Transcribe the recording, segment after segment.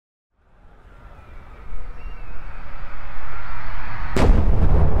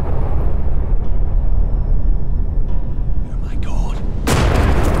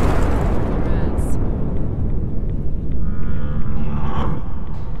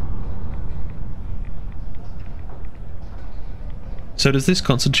So does this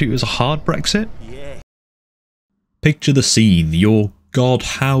constitute as a hard Brexit? Yeah. Picture the scene. Your God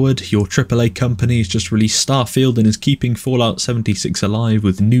Howard, your AAA company, has just released Starfield and is keeping Fallout 76 alive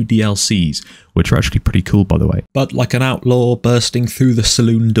with new DLCs, which are actually pretty cool by the way. But like an outlaw bursting through the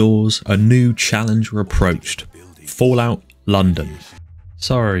saloon doors, a new challenger approached. Fallout London.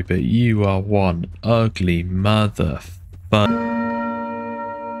 Sorry, but you are one ugly motherfucker.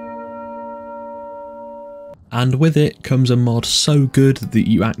 And with it comes a mod so good that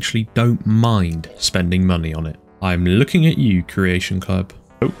you actually don't mind spending money on it. I'm looking at you, Creation Club.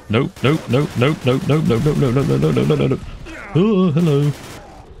 Oh, no, no, no, no, no, no, no, no, no, no, no, no, no, no, no. Oh, hello.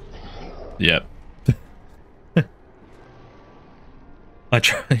 Yep. I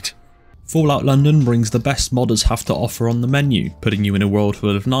tried. Fallout London brings the best modders have to offer on the menu, putting you in a world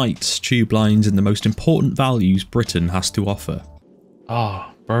full of nights, tube lines, and the most important values Britain has to offer.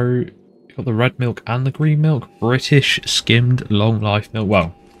 Ah, bro, you got the red milk and the green milk. British skimmed long life milk.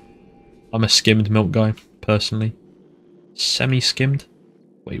 Well, I'm a skimmed milk guy, personally. Semi-skimmed?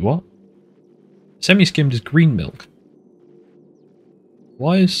 Wait, what? Semi-skimmed is green milk.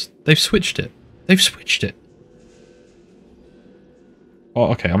 Why is... They've switched it. They've switched it. Oh,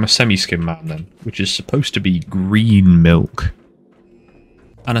 okay, I'm a semi-skim man then, which is supposed to be green milk.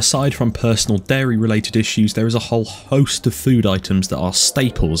 And aside from personal dairy-related issues, there is a whole host of food items that are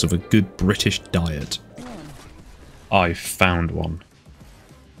staples of a good British diet. I've found one.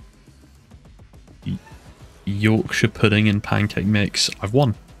 Yorkshire pudding and pancake mix. I've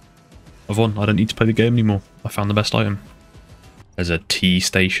won. I don't need to play the game anymore. I found the best item. There's a tea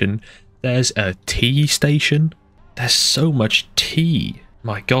station. There's a tea station? There's so much tea.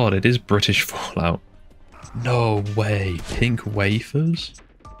 My god, it is British Fallout. No way. Pink wafers?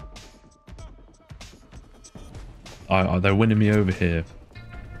 They're winning me over here.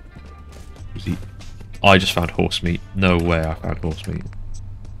 I just found horse meat. No way I found horse meat.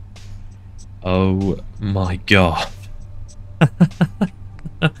 Oh my god.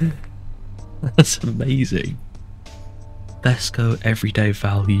 That's amazing. Tesco everyday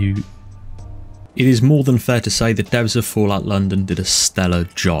value. It is more than fair to say the devs of Fallout London did a stellar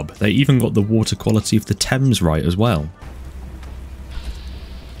job. They even got the water quality of the Thames right as well.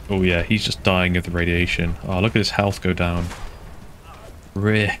 Oh yeah, he's just dying of the radiation. Oh, look at his health go down.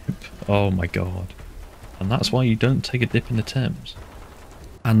 RIP. Oh my god. And that's why you don't take a dip in the Thames.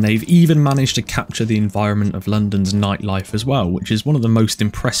 And they've even managed to capture the environment of London's nightlife as well, which is one of the most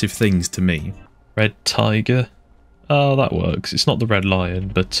impressive things to me. Red tiger. Oh, that works. It's not the red lion,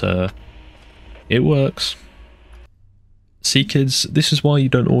 but it works. See kids, this is why you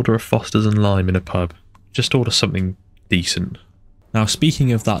don't order a Foster's and Lime in a pub. Just order something decent. Now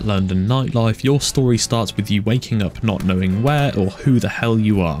speaking of that London nightlife, your story starts with you waking up not knowing where or who the hell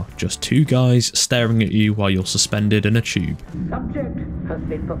you are. Just two guys staring at you while you're suspended in a tube. Subject has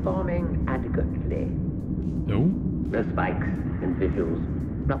been performing adequately. Oh? No spikes and visuals.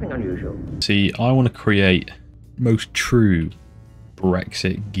 Nothing unusual. See, I want to create most true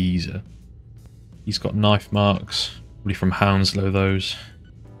Brexit geezer. He's got knife marks, probably from Hounslow those.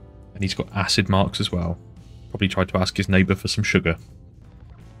 And he's got acid marks as well. Probably tried to ask his neighbour for some sugar.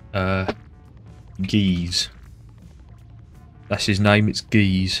 Geese. That's his name, it's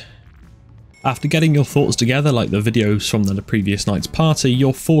Geese. After getting your thoughts together like the videos from the previous night's party,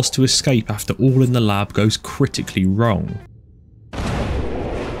 you're forced to escape after all in the lab goes critically wrong.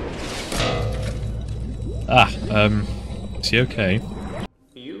 Is he okay?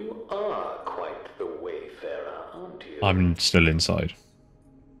 You are quite the wayfarer, aren't you? I'm still inside.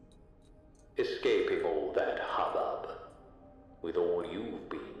 Escaping all that hubbub. With all you've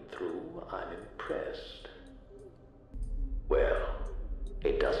been through, I'm impressed. Well,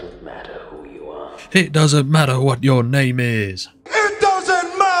 it doesn't matter who you are. It doesn't matter what your name is. It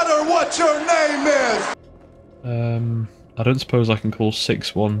doesn't matter what your name is! I don't suppose I can call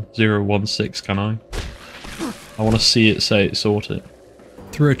 61016, can I? I want to see it say it sorted.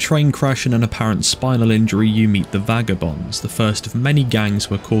 Through a train crash and an apparent spinal injury, you meet the Vagabonds, the first of many gangs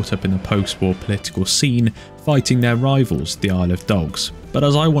who are caught up in the post-war political scene, fighting their rivals, the Isle of Dogs. But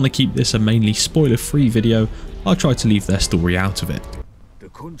as I want to keep this a mainly spoiler-free video, I'll try to leave their story out of it. The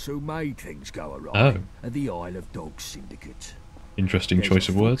cunts who made things go awry are the Isle of Dogs Syndicate. Interesting choice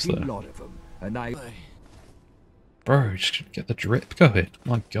of words there. Lot of them, and they... Bro, just get the drip going.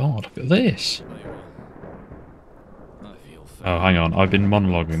 My god, look at this. Oh, hang on. I've been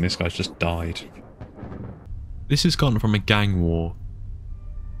monologuing. This guy's just died. This has gone from a gang war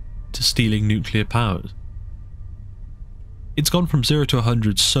to stealing nuclear powers. It's gone from 0 to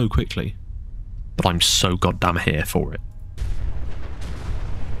 100 so quickly. But I'm so goddamn here for it.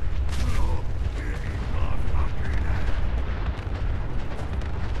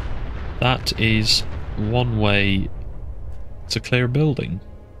 That is one way to clear a building.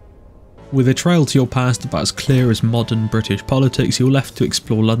 With a trail to your past about as clear as modern British politics, you're left to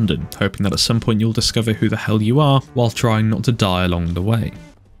explore London, hoping that at some point you'll discover who the hell you are, while trying not to die along the way.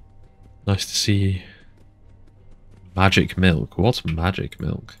 Nice to see. Magic milk. What's magic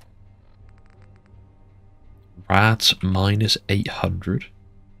milk? Rats minus 800.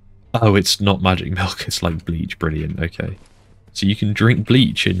 Oh, it's not magic milk, it's like bleach. Brilliant, okay. So you can drink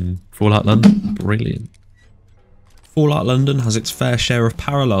bleach in Fallout London. Brilliant. Fallout London has its fair share of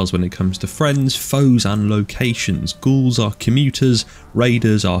parallels when it comes to friends, foes and locations. Ghouls are commuters,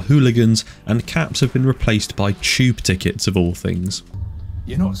 raiders are hooligans, and caps have been replaced by tube tickets of all things.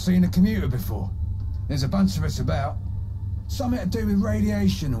 You're not seen a commuter before? There's a bunch of us about. Something to do with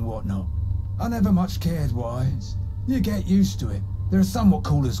radiation and whatnot. I never much cared why. You get used to it. There are some what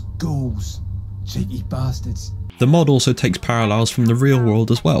call us ghouls. Cheeky bastards. The mod also takes parallels from the real world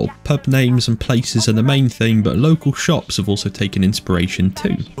as well. Pub names and places are the main thing, but local shops have also taken inspiration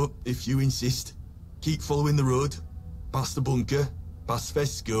too. But if you insist, keep following the road, past the bunker, past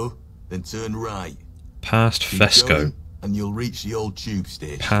Fesco, then turn right. Past Keep Fesco. going, and you'll reach the old tube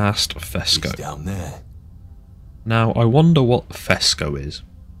station. Past Fesco. It's down there. Now, I wonder what Fesco is.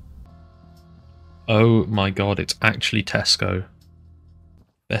 Oh my god, it's actually Tesco.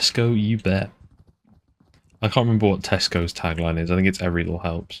 Fesco, you bet. I can't remember what Tesco's tagline is. I think it's every little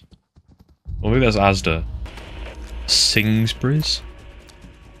helps. Or maybe that's Asda. Singsbury's?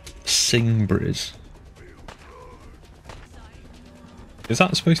 Singbury's. Is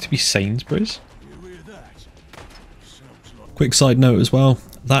that supposed to be Sainsbury's? Quick side note as well,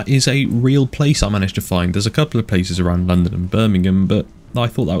 that is a real place I managed to find. There's a couple of places around London and Birmingham, but I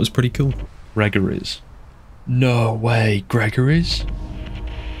thought that was pretty cool. Gregory's. No way, Gregory's?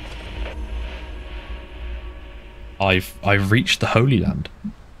 I've reached the Holy Land.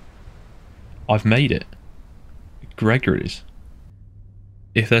 I've made it. Gregory's.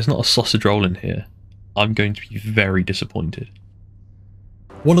 If there's not a sausage roll in here, I'm going to be very disappointed.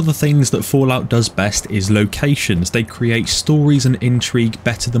 One of the things that Fallout does best is locations. They create stories and intrigue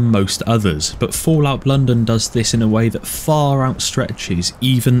better than most others, but Fallout London does this in a way that far outstretches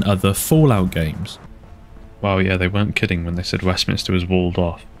even other Fallout games. Wow, yeah, they weren't kidding when they said Westminster was walled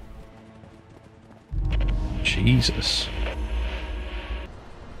off. Jesus.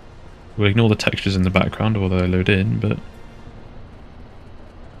 We'll ignore the textures in the background although they load in, but...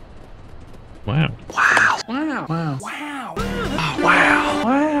 Wow. Wow. Wow. Wow. Wow. Wow.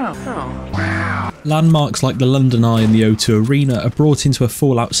 Wow. Wow. Landmarks like the London Eye and the O2 Arena are brought into a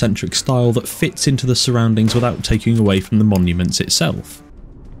Fallout-centric style that fits into the surroundings without taking away from the monuments itself.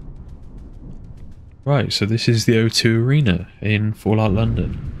 Right, so this is the O2 Arena in Fallout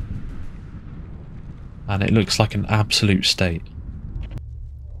London. And it looks like an absolute state.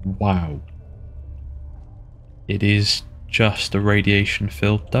 Wow. It is just a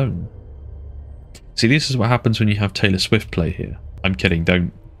radiation-filled dome. See, this is what happens when you have Taylor Swift play here. I'm kidding,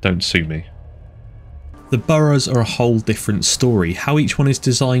 don't sue me. The boroughs are a whole different story. How each one is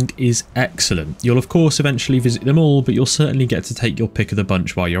designed is excellent. You'll of course eventually visit them all, but you'll certainly get to take your pick of the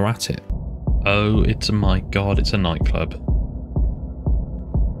bunch while you're at it. Oh, my god, it's a nightclub.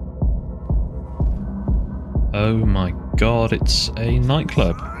 Oh my god, it's a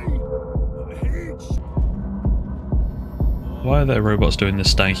nightclub. Why are there robots doing the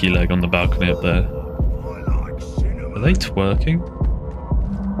stanky leg on the balcony up there? Are they twerking?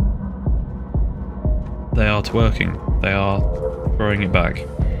 They are twerking. They are throwing it back.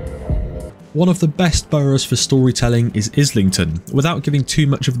 One of the best boroughs for storytelling is Islington. Without giving too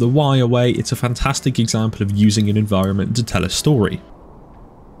much of the why away, it's a fantastic example of using an environment to tell a story.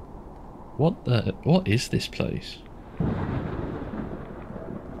 What is this place?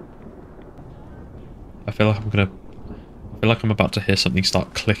 I feel like I'm about to hear something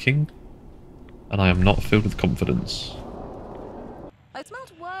start clicking, and I am not filled with confidence. It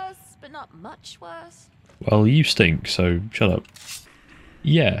smelled worse, but not much worse. Well, you stink, so shut up.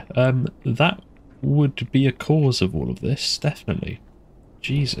 Yeah, that would be a cause of all of this, definitely.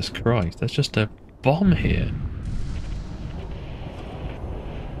 Jesus Christ, there's just a bomb here.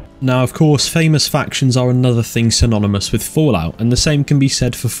 Now of course famous factions are another thing synonymous with Fallout, and the same can be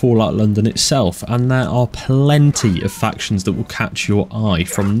said for Fallout London itself, and there are plenty of factions that will catch your eye,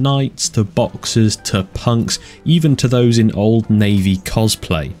 from knights to boxers to punks, even to those in old Navy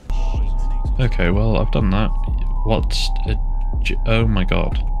cosplay. Okay, well I've done that. What's a... oh my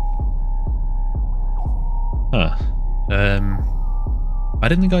god. Huh. I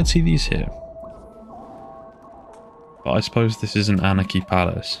didn't think I'd see these here. But I suppose this is an Anarchy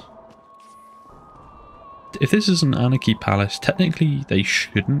Palace. if this is an Anarchy Palace, technically they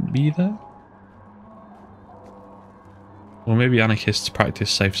shouldn't be there. Or maybe anarchists practice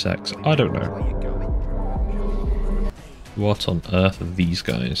safe sex. I don't know. What on earth are these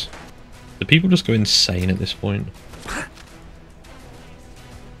guys? Do people just go insane at this point?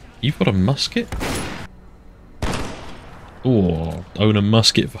 You've got a musket? Oh, own a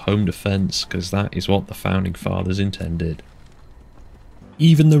musket for home defense, because that is what the Founding Fathers intended.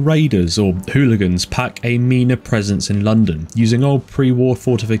 Even the raiders, or hooligans, pack a meaner presence in London. Using old pre-war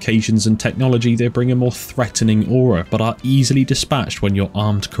fortifications and technology, they bring a more threatening aura, but are easily dispatched when you're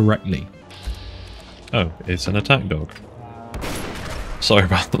armed correctly. Oh, it's an attack dog. Sorry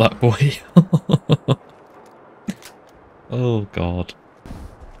about that, boy. Oh god.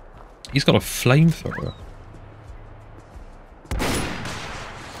 He's got a flamethrower.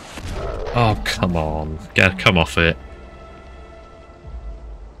 Oh, come on. Come off it.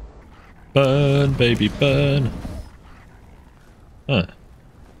 Burn, baby, burn. Huh.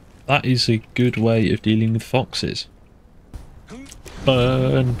 That is a good way of dealing with foxes.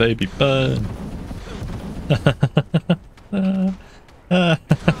 Burn, baby, burn.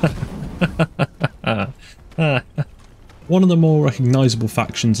 One of the more recognisable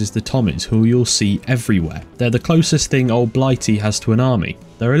factions is the Tommies, who you'll see everywhere. They're the closest thing old Blighty has to an army.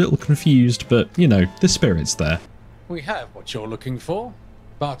 They're a little confused, but, you know, the spirit's there. We have what you're looking for,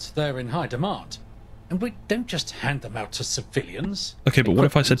 but they're in high demand. And we don't just hand them out to civilians. Okay, but what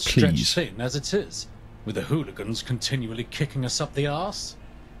if I said please? Stretched thin as it is, with the hooligans continually kicking us up the arse.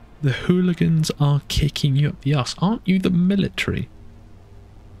 The hooligans are kicking you up the arse. Aren't you the military?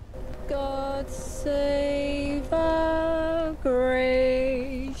 God save our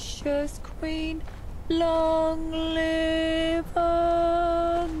gracious Queen. Long live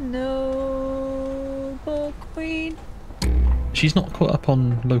our noble Queen. She's not caught up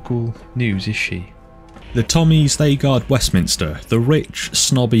on local news, is she? The Tommies, they guard Westminster, the rich,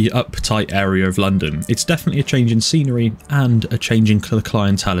 snobby, uptight area of London. It's definitely a change in scenery and a change in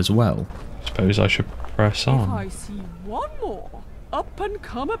clientele as well. Suppose I should press on. If I see one more up and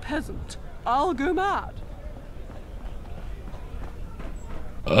come a peasant, I'll go mad.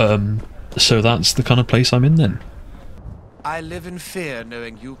 So that's the kind of place I'm in then? I live in fear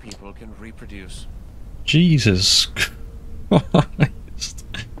knowing you people can reproduce. Jesus Christ.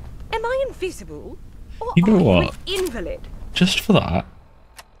 Am I invisible? Or You know are what? an invalid? Just for that.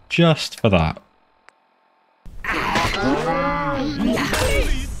 Just for that.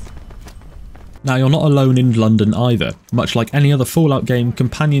 Now you're not alone in London either. Much like any other Fallout game,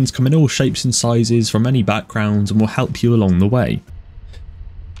 companions come in all shapes and sizes from any backgrounds and will help you along the way.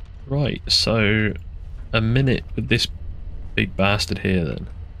 Right, so a minute with this big bastard here then.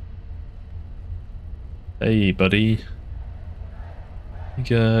 Hey buddy. You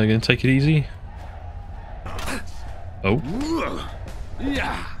gonna take it easy? Oh.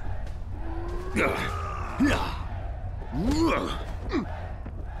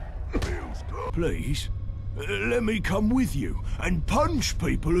 Please, let me come with you and punch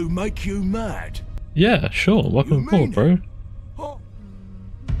people who make you mad. Yeah, sure. Welcome aboard, bro.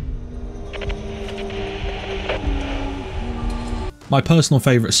 My personal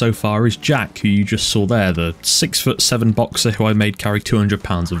favourite so far is Jack, who you just saw there, the 6'7" boxer who I made carry 200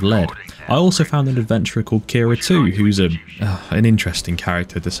 pounds of lead. I also found an adventurer called Kira too, who's an interesting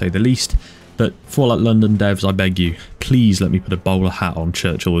character to say the least. But Fallout London devs, I beg you, please let me put a bowler hat on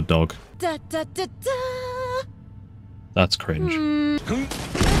Churchill the dog. Da, da, da, da. That's cringe. You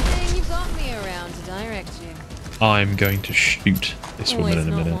got me around to direct you. I'm going to shoot this woman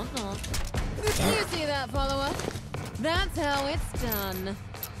in a minute. You see that, follower? That's how it's done.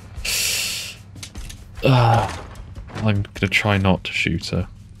 I'm gonna try not to shoot her.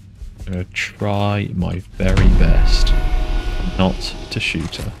 I'm gonna try my very best not to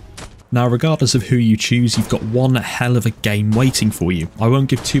shoot her. Now, regardless of who you choose, you've got one hell of a game waiting for you. I won't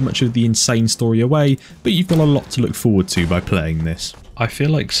give too much of the insane story away, but you've got a lot to look forward to by playing this. I feel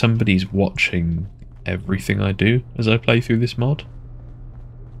like somebody's watching everything I do as I play through this mod.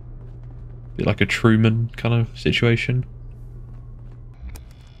 Bit like a Truman kind of situation.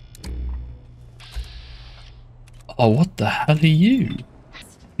 Oh, what the hell are you?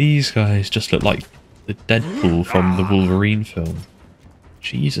 These guys just look like the Deadpool from the Wolverine film.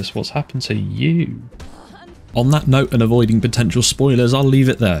 Jesus, what's happened to you? On that note, and avoiding potential spoilers, I'll leave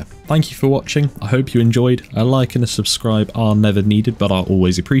it there. Thank you for watching. I hope you enjoyed. A like and a subscribe are never needed, but are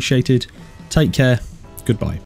always appreciated. Take care. Goodbye.